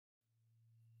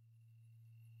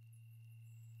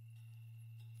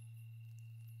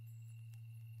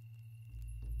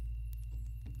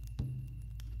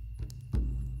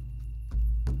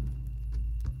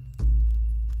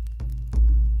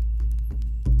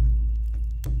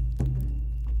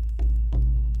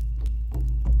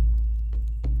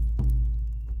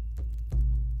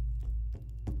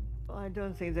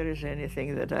don't think there is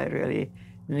anything that I really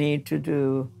need to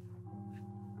do,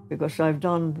 because I've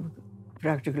done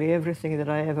practically everything that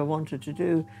I ever wanted to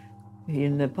do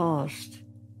in the past.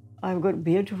 I've got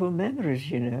beautiful memories,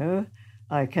 you know.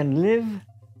 I can live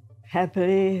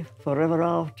happily forever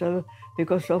after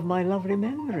because of my lovely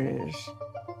memories.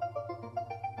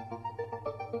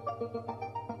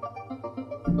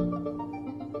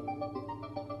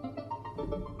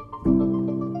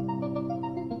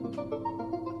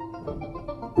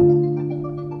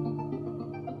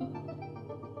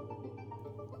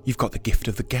 You've got the gift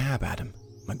of the gab, Adam,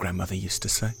 my grandmother used to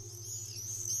say.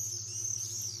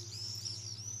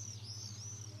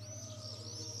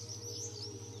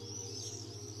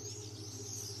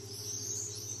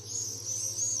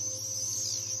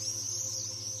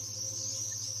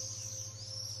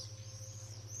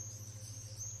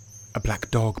 A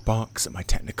black dog barks at my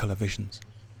technicolor visions.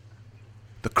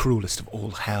 The cruelest of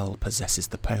all hell possesses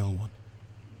the pale one.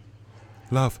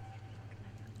 Love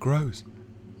grows,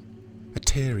 a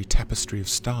teary tapestry of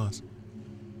stars.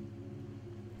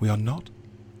 We are not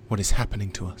what is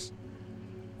happening to us.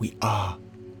 We are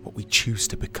what we choose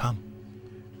to become.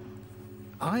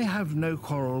 I have no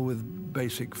quarrel with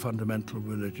basic fundamental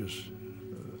religious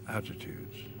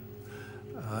attitudes.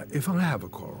 If I have a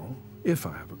quarrel,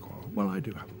 well, I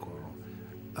do have a quarrel,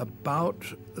 about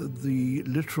the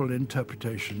literal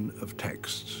interpretation of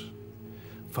texts,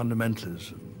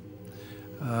 fundamentalism.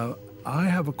 I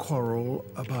have a quarrel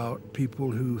about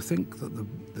people who think that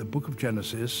the book of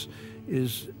Genesis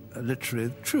is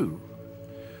literally true.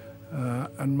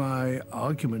 And my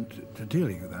argument to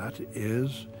dealing with that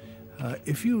is,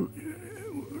 if you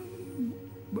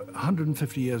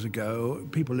 150 years ago,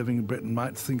 people living in Britain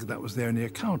might think that was the only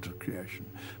account of creation.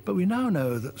 But we now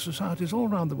know that societies all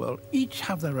around the world each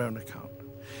have their own account.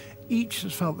 Each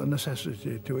has felt the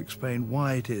necessity to explain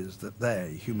why it is that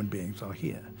they, human beings, are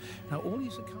here. Now, all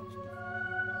these accounts...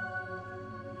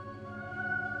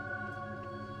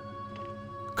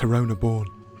 Corona born,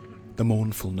 the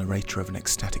mournful narrator of an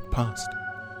ecstatic past,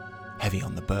 heavy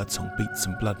on the birdsong beats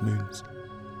and blood moons.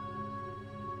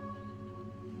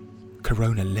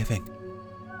 Corona living,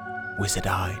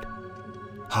 wizard-eyed,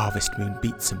 harvest moon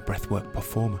beats and breathwork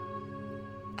performer,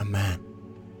 a man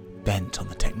bent on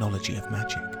the technology of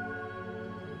magic.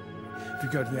 If you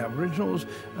go to the Aboriginals,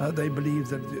 they believe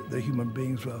that the human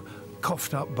beings were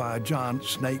coughed up by a giant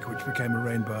snake which became a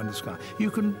rainbow in the sky. You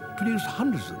can produce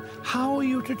hundreds of them. How are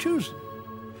you to choose them?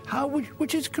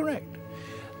 Which is correct?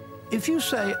 If you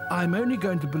say, I'm only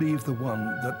going to believe the one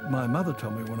that my mother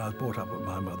told me when I was brought up at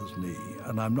my mother's knee,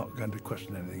 and I'm not going to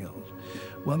question anything else,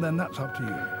 well, then that's up to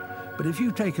you. But if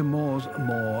you take a more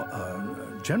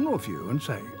general view and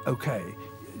say, OK,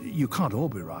 you can't all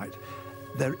be right,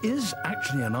 there is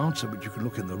actually an answer which you can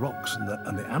look in the rocks and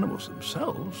the animals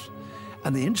themselves.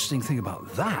 And the interesting thing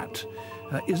about that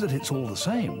is that it's all the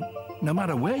same, no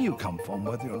matter where you come from,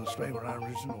 whether you're an Australian or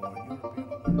Aboriginal or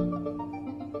European.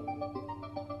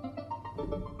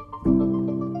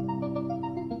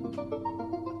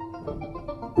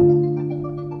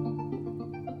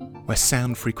 Where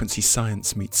sound frequency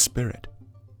science meets spirit,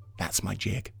 that's my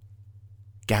jig.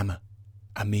 Gamma,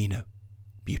 amino,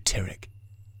 butyric,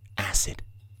 acid,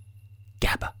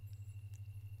 GABA,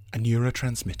 a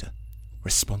neurotransmitter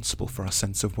responsible for our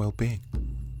sense of well-being.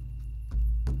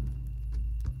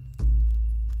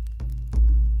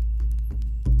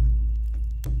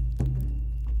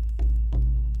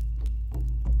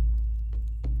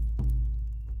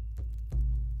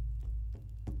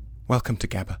 Welcome to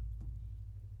GABA.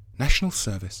 National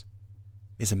Service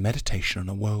is a meditation on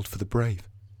a world for the brave.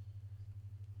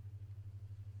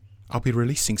 I'll be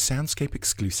releasing Soundscape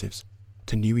exclusives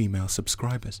to new email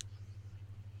subscribers.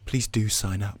 Please do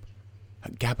sign up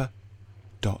at gabba.life.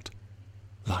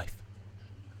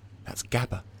 That's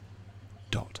gabba.life.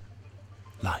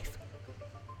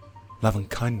 Love and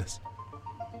kindness,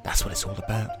 that's what it's all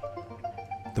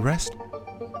about. The rest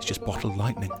is just bottled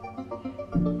lightning.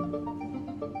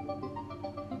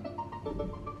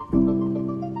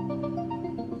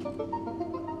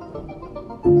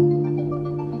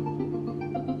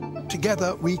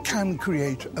 Together we can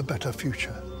create a better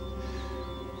future.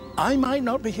 I might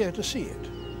not be here to see it,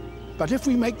 but if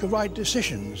we make the right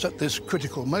decisions at this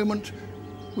critical moment,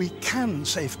 we can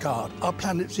safeguard our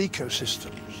planet's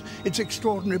ecosystems, its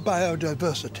extraordinary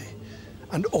biodiversity,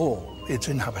 and all its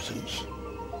inhabitants.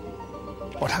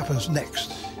 What happens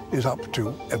next is up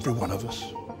to every one of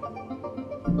us.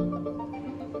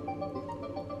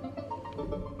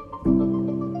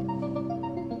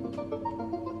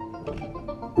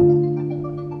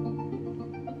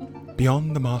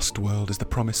 Beyond the masked world is the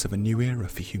promise of a new era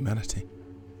for humanity.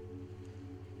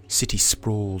 City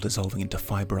sprawl dissolving into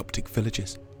fibre optic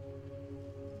villages.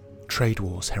 Trade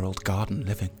wars herald garden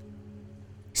living.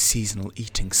 Seasonal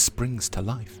eating springs to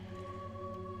life.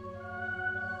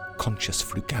 Conscious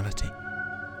frugality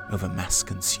over mass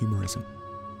consumerism.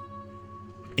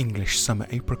 English summer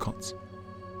apricots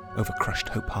over crushed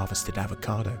hope harvested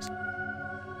avocados.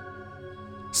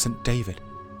 St. David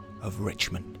of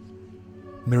Richmond.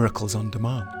 Miracles on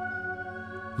demand.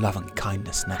 Love and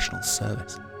kindness national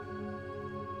service.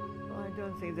 I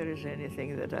don't think there is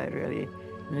anything that I really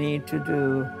need to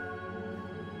do,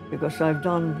 because I've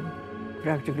done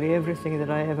practically everything that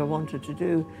I ever wanted to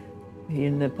do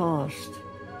in the past.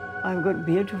 I've got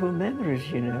beautiful memories,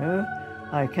 you know.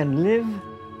 I can live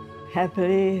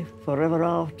happily forever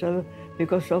after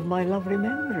because of my lovely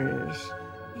memories.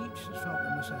 Each has felt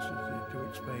the necessity to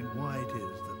explain why it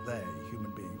is that they,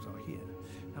 human beings, are here.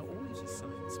 Now, all this is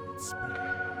Science meets spirit.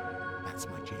 That's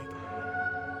my jig.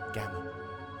 Gamma,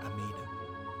 amino,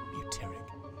 butyric,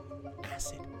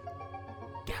 acid,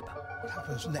 GABA. what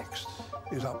happens next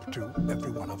is up to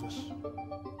every one of us.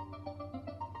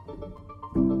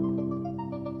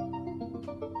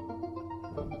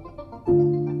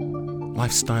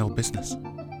 Lifestyle business,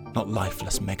 not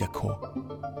lifeless megacore.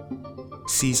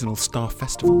 Seasonal star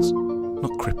festivals,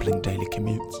 not crippling daily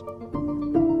commutes.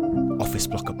 Office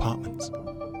block apartments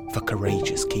for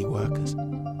courageous key workers.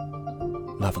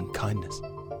 Love and kindness,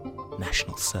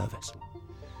 national service.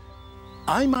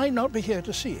 I might not be here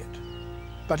to see it,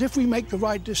 but if we make the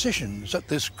right decisions at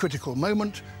this critical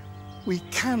moment, we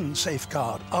can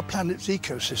safeguard our planet's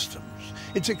ecosystems,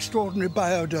 its extraordinary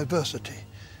biodiversity,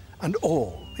 and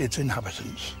all its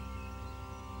inhabitants.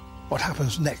 What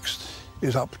happens next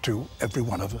is up to every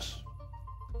one of us.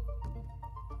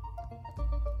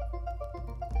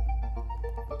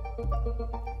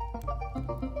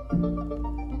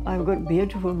 I've got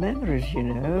beautiful memories, you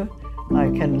know. I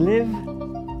can live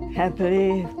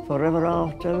happily forever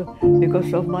after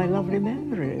because of my lovely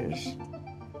memories.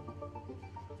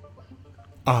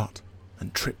 Art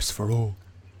and trips for all.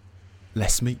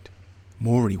 Less meat,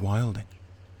 more rewilding.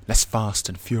 Less fast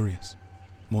and furious,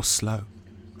 more slow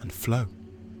and flow.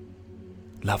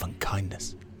 Love and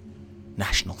kindness,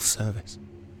 national service.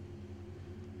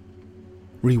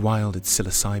 Rewilded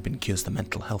psilocybin cures the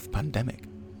mental health pandemic.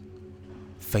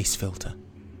 Face filter,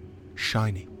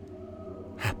 shiny,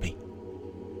 happy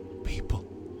people.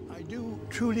 I do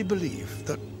truly believe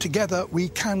that together we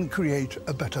can create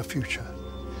a better future.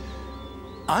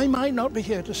 I might not be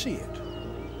here to see it,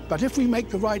 but if we make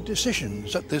the right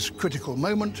decisions at this critical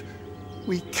moment,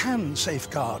 we can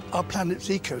safeguard our planet's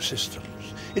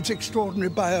ecosystems, its extraordinary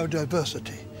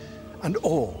biodiversity, and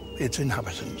all its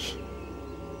inhabitants.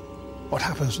 What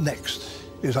happens next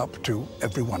is up to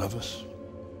every one of us.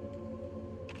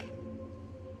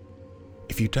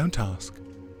 If you don't ask,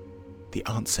 the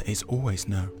answer is always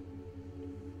no.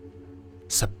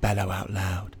 So bellow out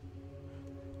loud.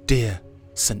 Dear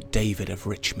St. David of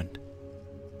Richmond,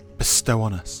 bestow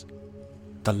on us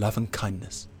the love and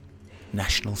kindness,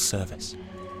 national service.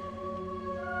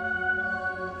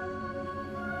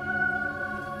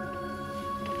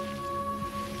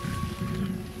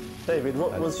 David,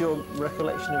 what was your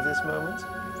recollection of this moment?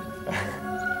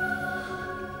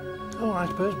 Oh, I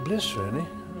suppose bliss, really.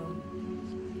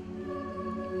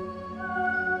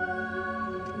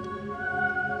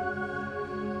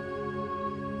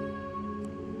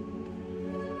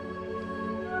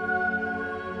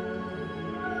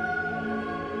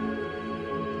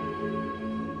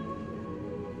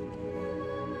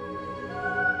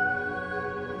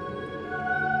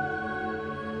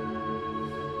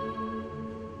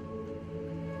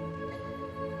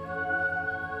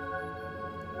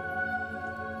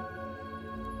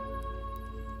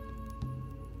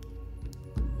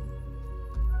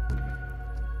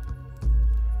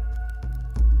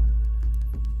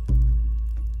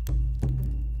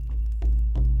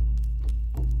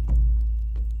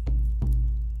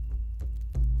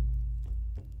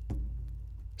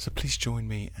 So please join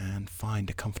me and find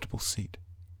a comfortable seat.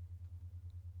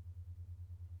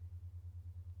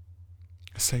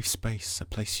 A safe space, a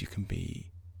place you can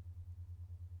be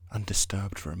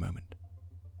undisturbed for a moment.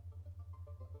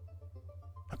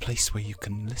 A place where you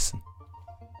can listen.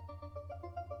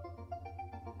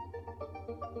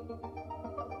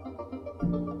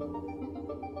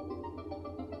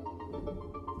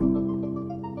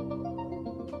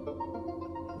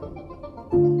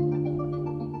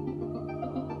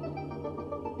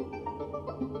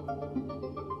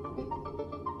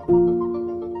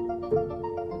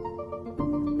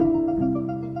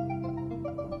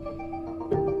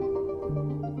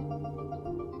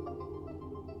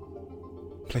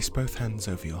 Place both hands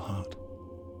over your heart.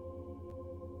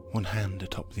 one hand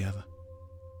atop the other.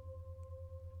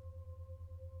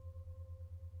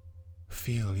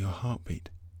 Feel your heartbeat.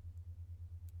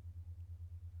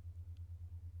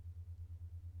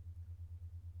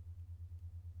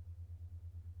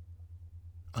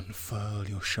 Unfurl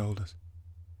your shoulders.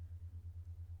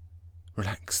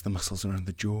 Relax the muscles around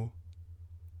the jaw,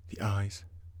 the eyes,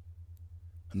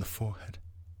 and the forehead.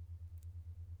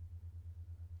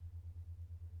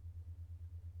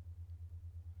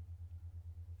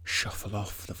 Shuffle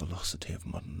off the velocity of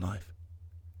modern life.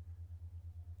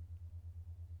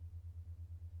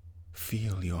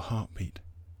 Feel your heartbeat.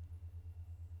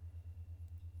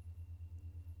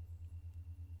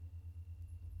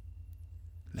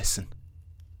 Listen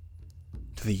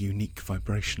to the unique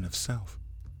vibration of self.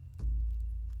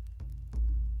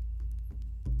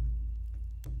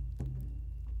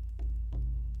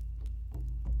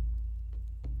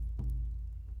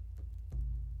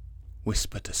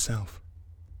 Whisper to self,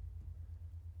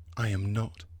 I am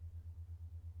not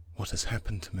what has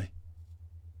happened to me.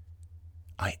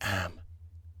 I am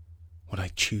what I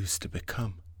choose to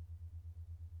become.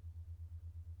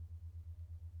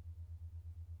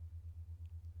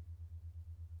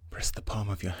 Press the palm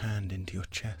of your hand into your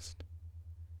chest.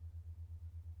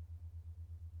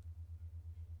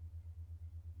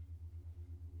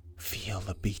 Feel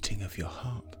the beating of your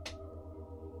heart.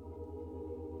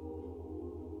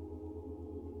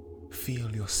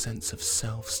 Feel your sense of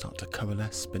self start to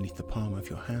coalesce beneath the palm of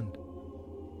your hand.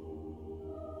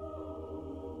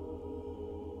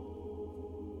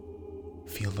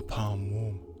 Feel the palm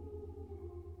warm.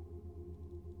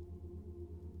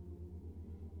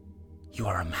 You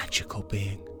are a magical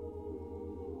being.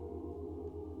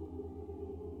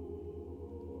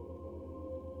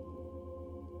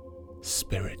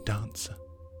 Spirit dancer,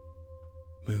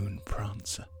 moon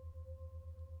prancer.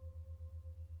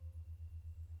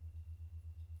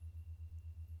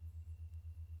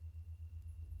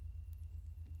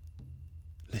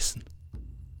 Listen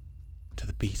to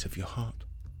the beat of your heart.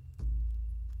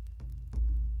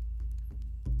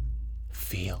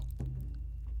 Feel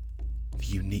the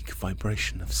unique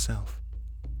vibration of self.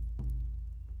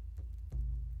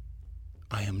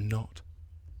 I am not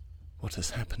what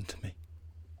has happened to me.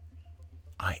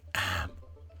 I am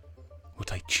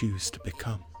what I choose to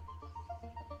become.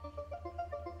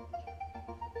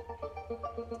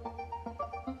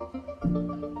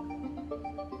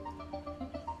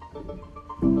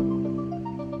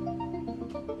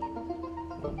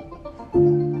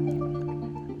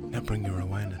 Now bring your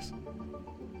awareness,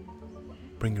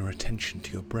 bring your attention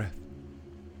to your breath.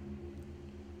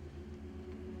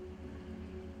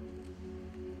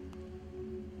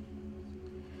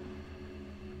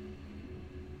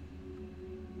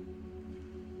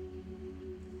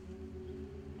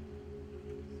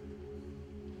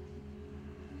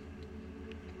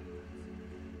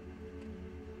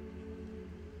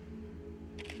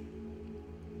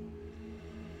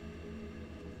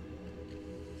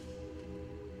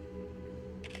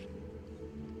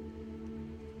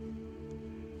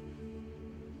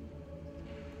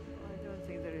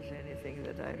 Anything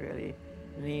that I really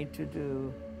need to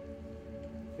do,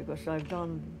 because I've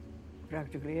done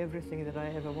practically everything that I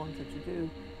ever wanted to do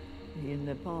in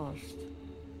the past.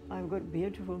 I've got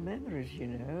beautiful memories, you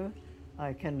know.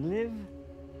 I can live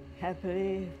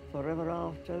happily forever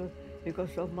after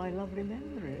because of my lovely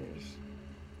memories.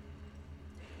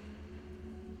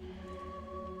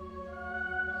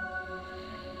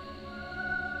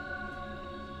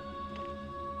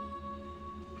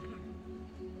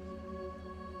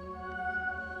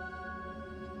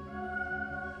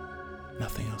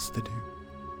 Nothing else to do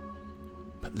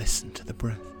but listen to the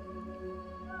breath.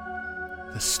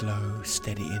 The slow,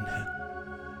 steady inhale.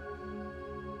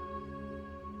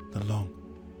 The long,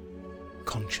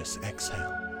 conscious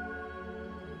exhale.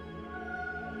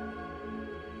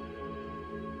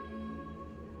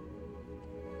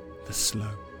 The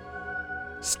slow,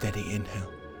 steady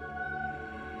inhale.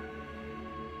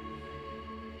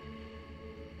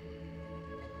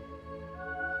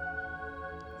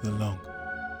 The long,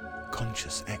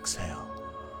 conscious exhale.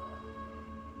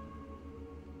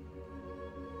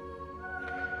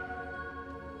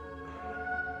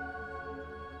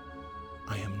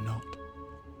 I am not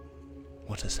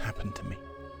what has happened to me.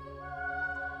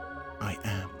 I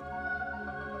am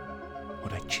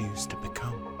what I choose to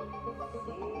become.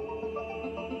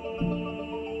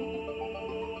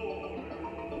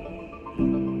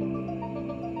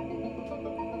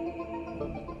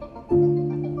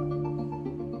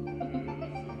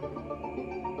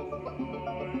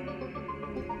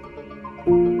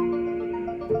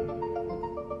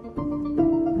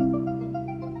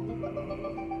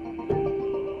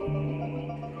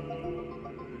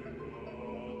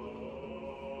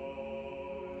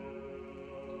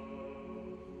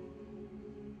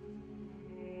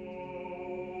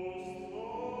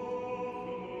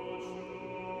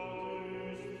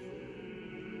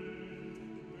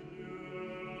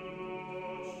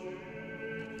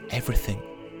 Everything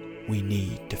we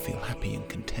need to feel happy and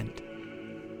content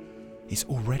is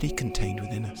already contained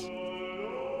within us.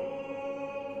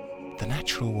 The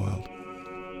natural world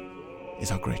is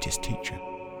our greatest teacher.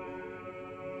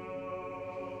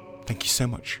 Thank you so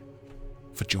much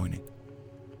for joining.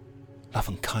 Love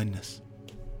and kindness,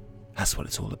 that's what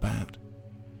it's all about.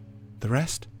 The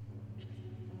rest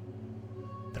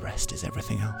is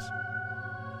everything else.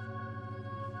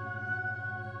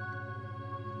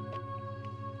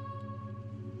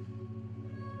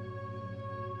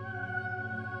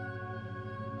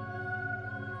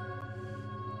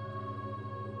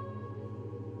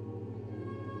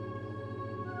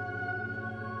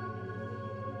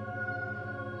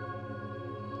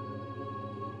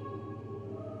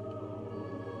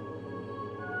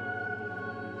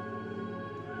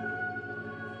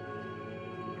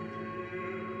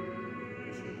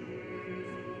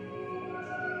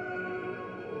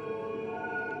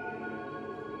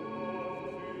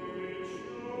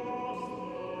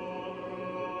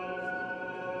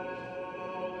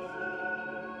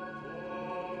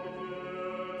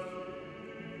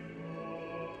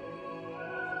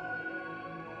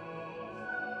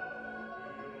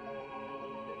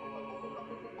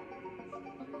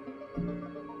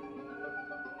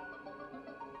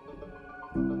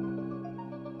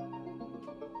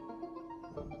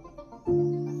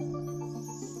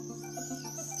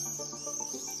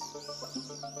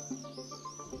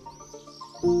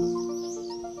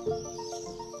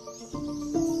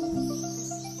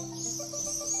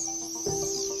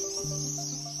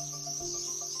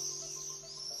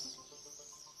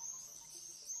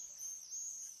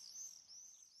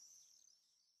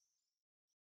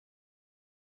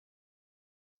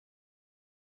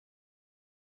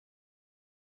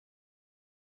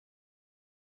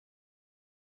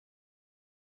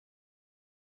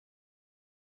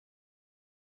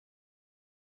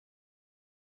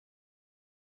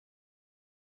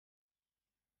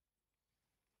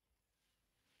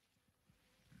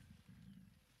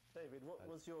 David, what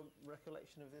was your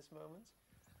recollection of this moment?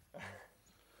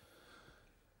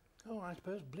 Oh, I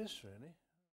suppose bliss, really.